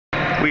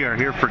We are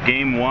here for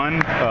Game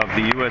 1 of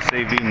the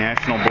USAV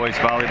National Boys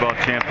Volleyball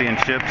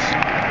Championships.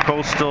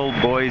 Coastal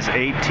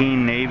B18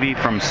 Navy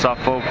from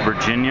Suffolk,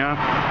 Virginia,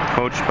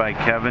 coached by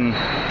Kevin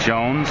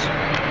Jones,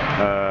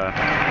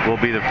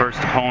 will be the first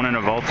opponent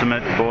of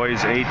Ultimate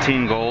Boys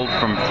 18 Gold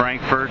from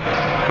Frankfurt,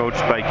 coached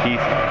by Keith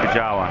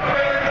Kajawa.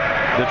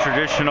 The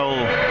traditional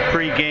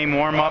pre-game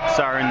warm-ups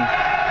are in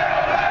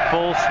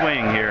full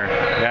swing here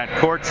at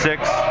Court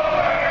 6.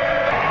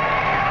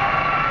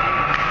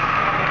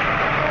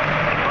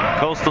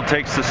 Coastal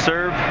takes the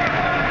serve.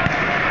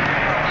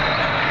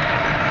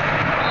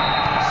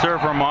 Serve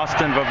from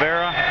Austin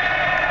Vavera.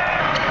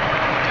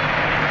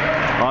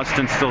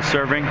 Austin still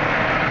serving.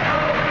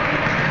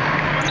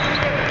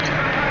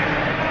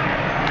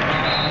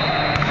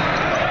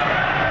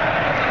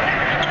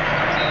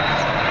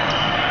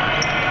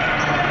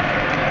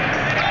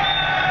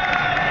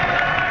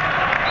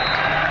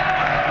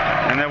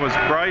 And that was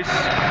Bryce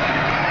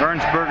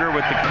Bernsberger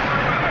with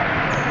the...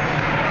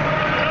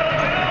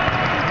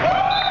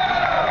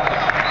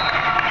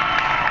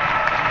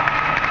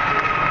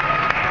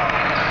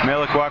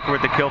 Malik Walker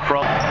with the kill for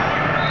all.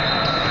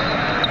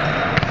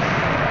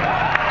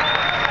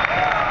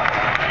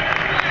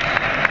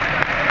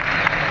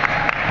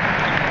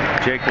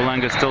 Jake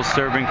Walenga still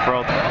serving for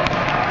all.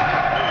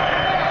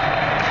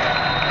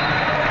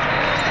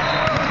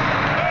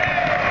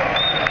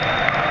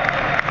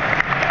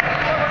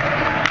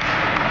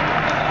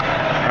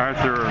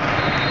 Arthur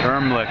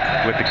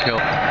Ermlich with the kill.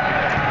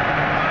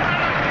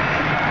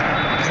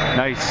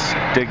 Nice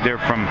dig there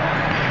from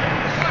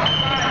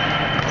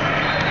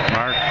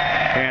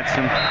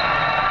Hanson,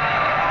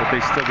 but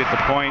they still get the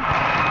point.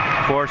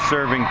 4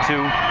 serving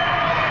 2,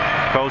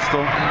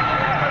 Coastal.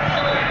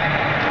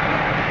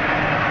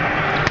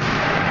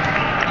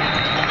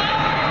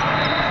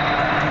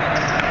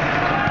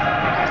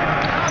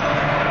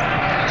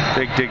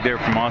 Big dig there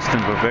from Austin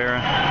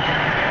Vavera.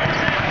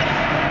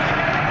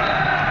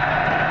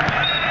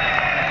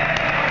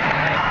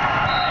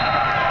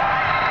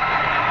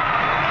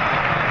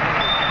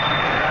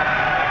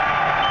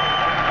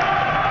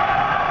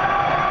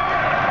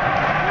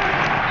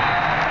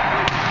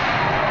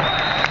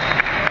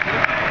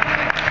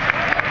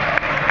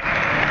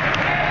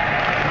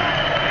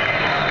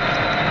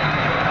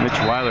 Mitch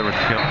Weiler with the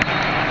kill.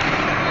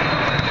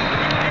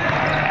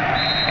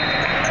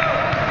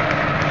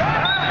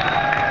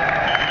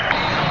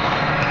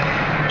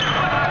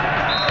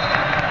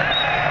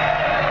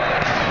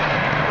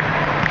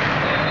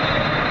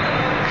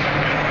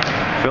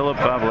 Philip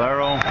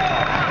Favalero,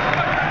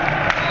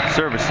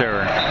 service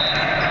error.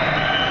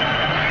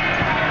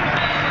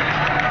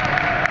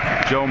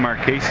 Joe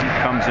Marchese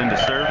comes in to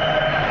serve.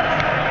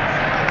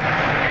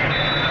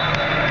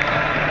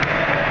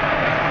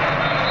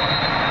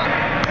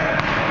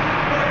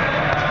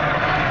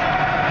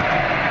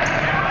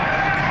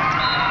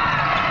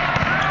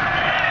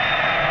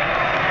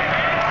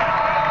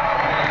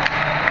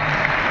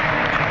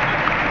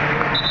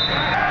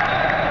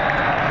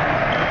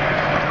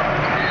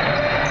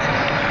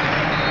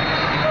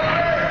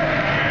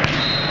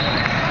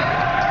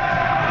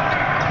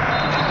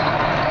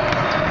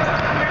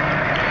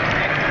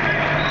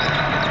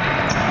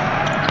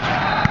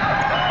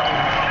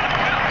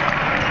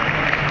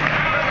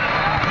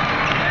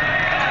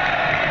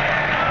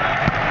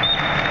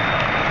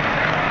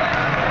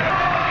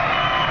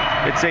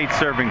 It's 8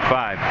 serving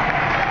 5.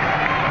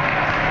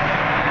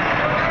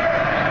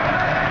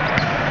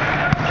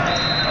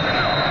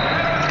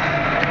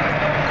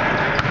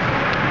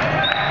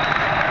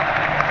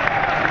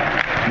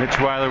 Mitch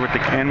Weiler with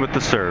the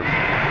serve.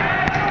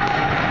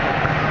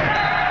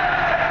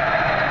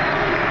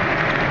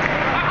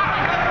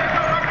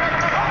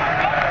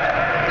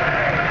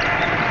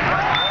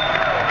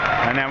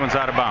 And that one's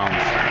out of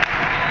bounds.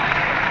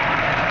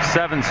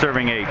 7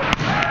 serving 8.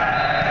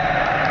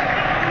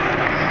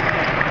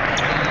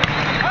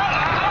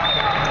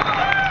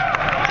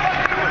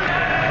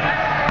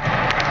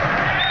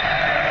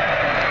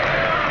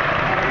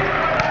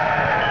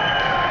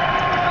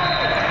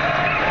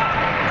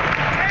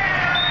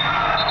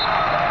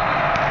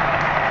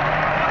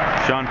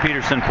 Sean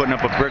Peterson putting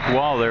up a brick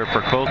wall there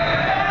for Coastal.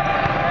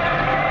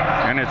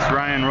 And it's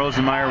Ryan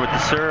Rosenmeyer with the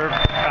serve.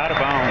 Out of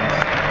bounds.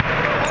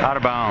 Out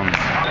of bounds.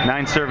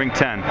 9 serving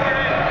 10.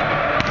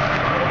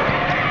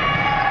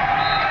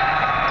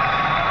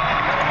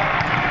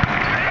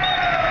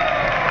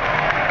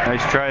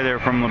 Nice try there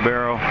from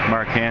libero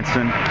Mark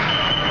Hansen.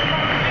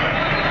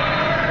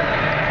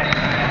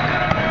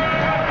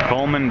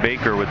 Coleman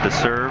Baker with the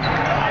serve.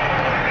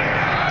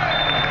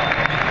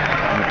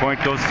 And the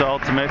point goes to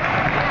Ultimate.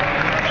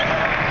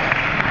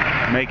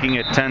 Making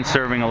it 10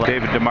 serving 11.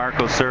 David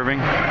DeMarco serving.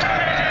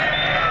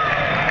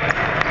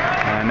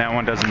 And that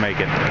one doesn't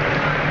make it.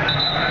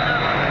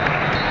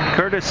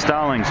 Curtis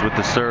Stallings with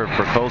the serve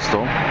for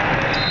Coastal.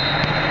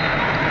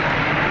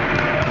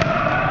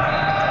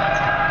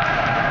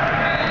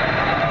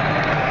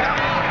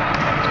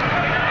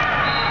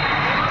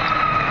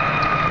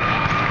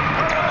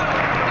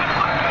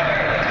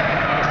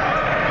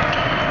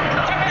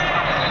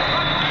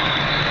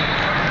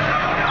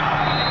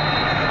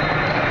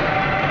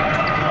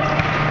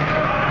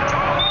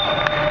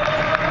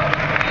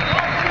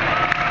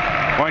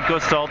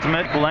 goes to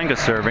ultimate. Belenga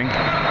serving.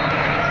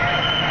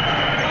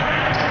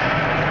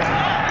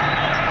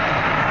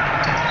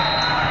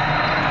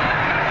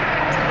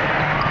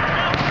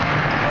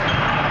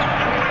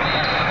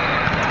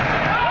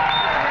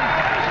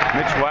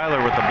 Mitch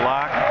Weiler with the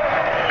block.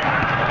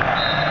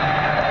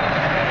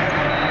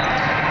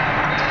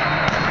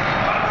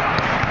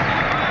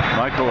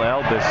 Michael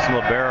Albus,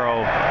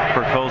 libero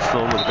for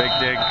Coastal with a big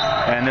dig,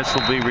 and this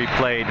will be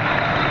replayed.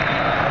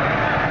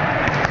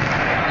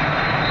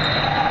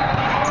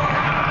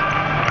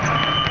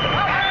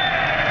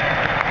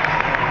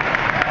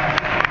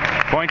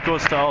 Point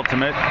goes to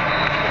ultimate.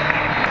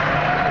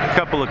 A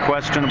couple of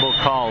questionable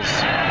calls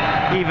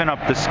even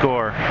up the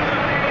score.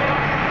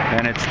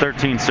 And it's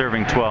 13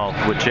 serving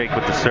 12 with Jake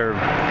with the serve.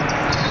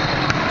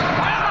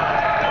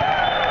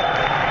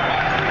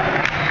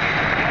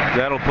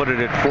 That'll put it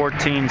at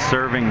 14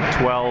 serving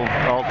 12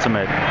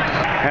 ultimate.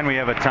 And we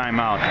have a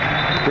timeout.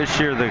 This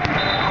year the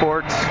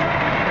courts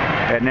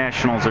at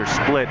Nationals are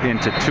split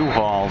into 2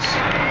 halls.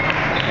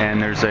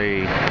 And there's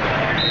a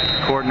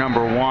court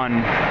number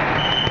 1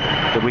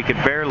 that we could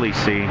barely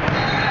see.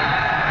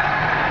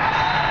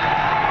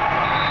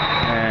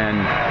 And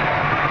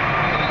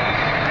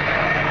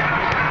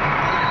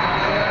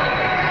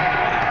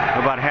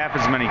about half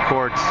as many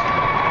courts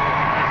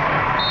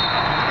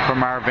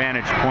from our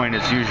vantage point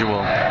as usual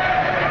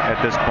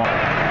at this point.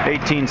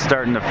 18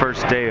 starting the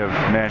first day of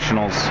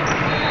Nationals.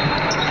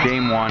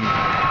 Game 1.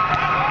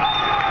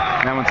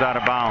 That one's out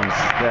of bounds.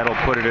 That'll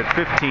put it at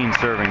 15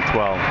 serving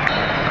 12.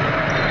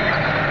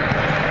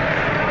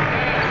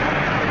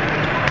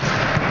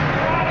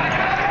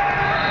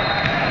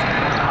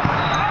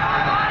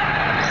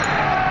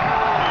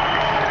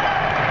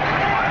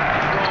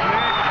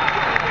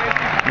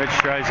 Mitch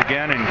tries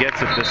again and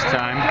gets it this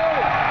time.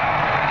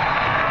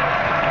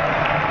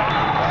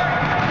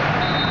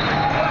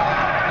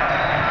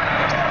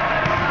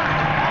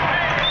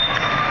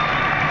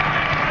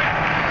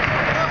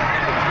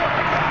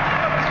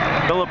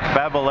 Philip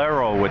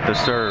Bavalero with the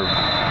serve.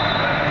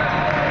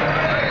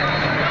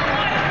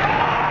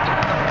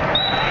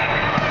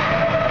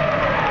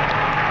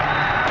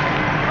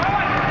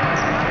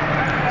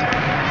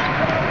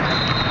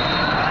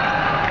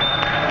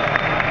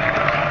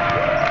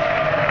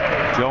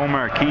 Joe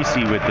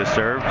Marchese with the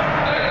serve.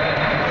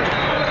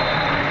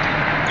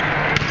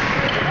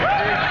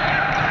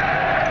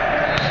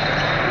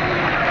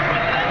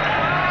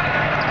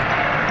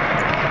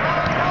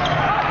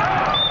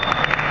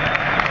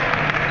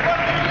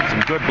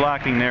 Some good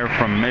blocking there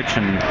from Mitch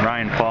and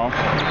Ryan Paul.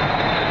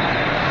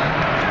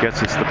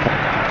 Guess it's the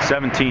point.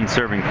 17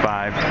 serving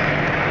 5.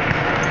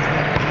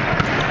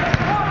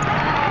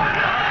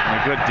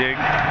 And a good dig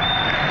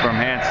from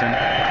Hansen.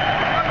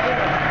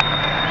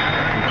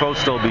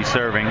 Coastal will be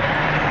serving.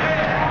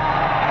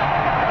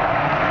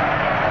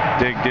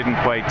 Dig didn't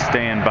quite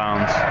stay in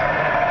bounds.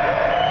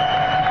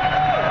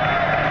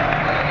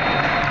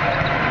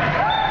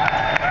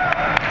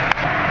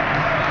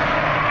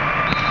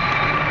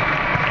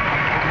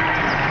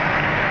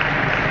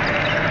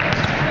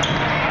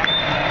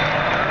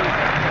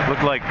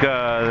 Looked like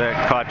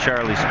that caught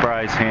Charlie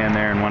Spry's hand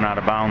there and went out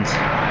of bounds.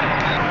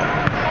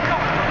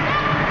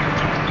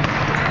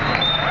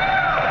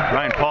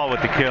 Ryan Paul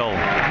with the kill.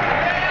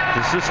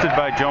 Assisted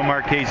by Joe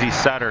Marchese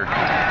setter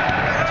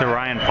to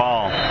Ryan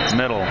Paul,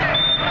 middle.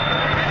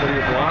 What do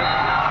you block?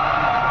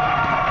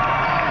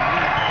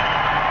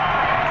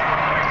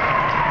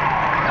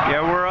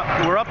 Yeah,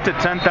 we're up to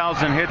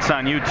 10,000 hits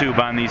on YouTube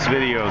on these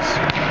videos.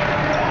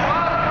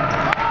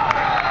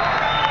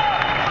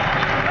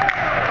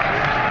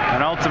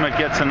 And ultimate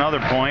gets another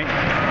point.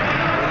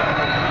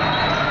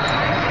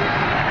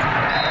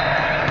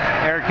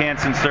 Eric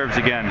Hansen serves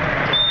again.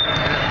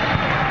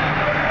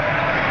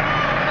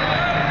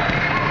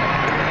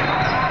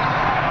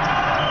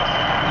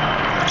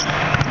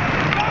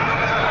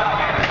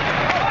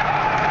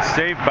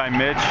 Saved by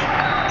Mitch.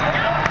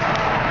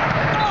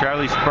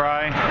 Charlie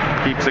Spry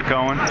keeps it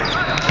going.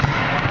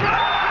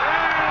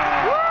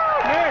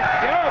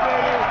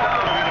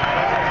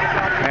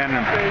 And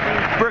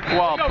a brick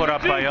wall put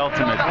up by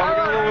Ultimate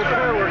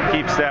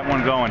keeps that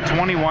one going.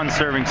 21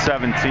 serving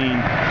 17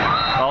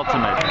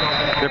 Ultimate.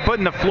 They're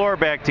putting the floor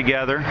back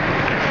together.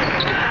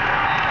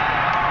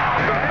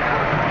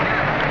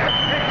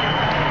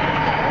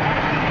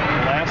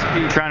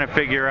 Trying to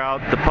figure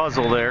out the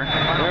puzzle there.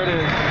 There it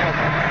is.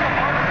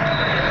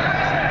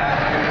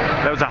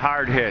 That was a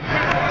hard hit.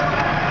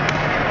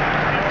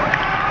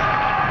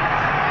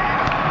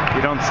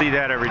 You don't see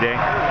that every day.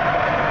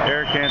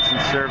 Eric Hansen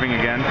serving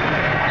again.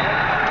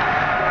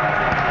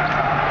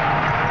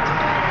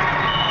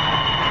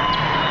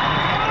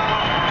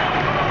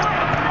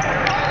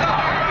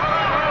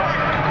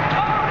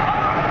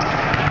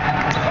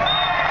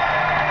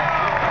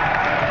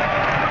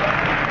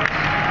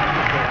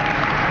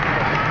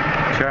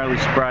 Charlie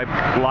Spry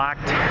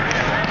blocked.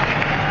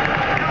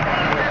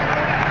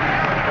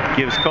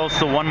 Gives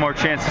Coastal one more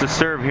chance to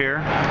serve here.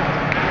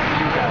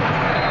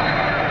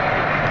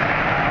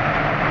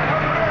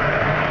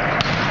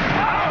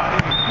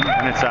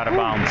 And it's out of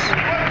bounds.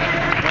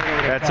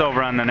 That's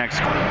over on the next.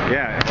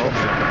 Yeah.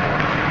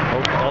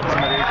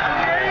 Ultimate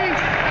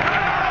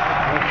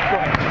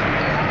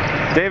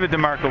 18. David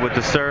DeMarco with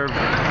the serve.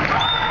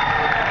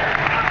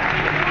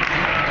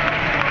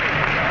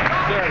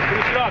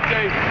 Finish it up,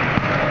 Dave.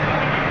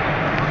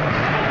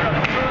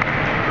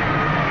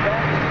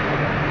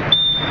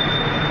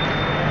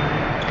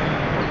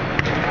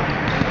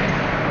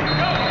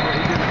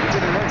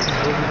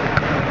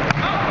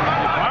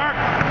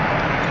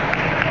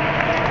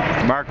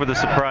 Mark with a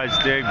surprise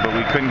dig, but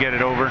we couldn't get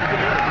it over.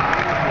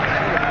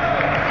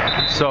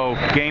 So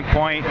game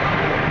point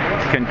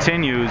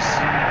continues.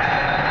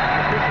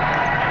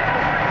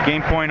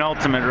 Game point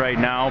ultimate right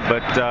now,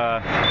 but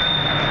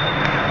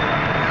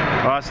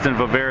Austin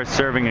Vivera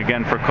serving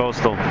again for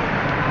Coastal.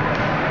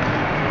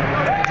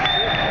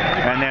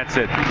 And that's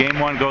it. Game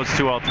one goes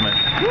to ultimate.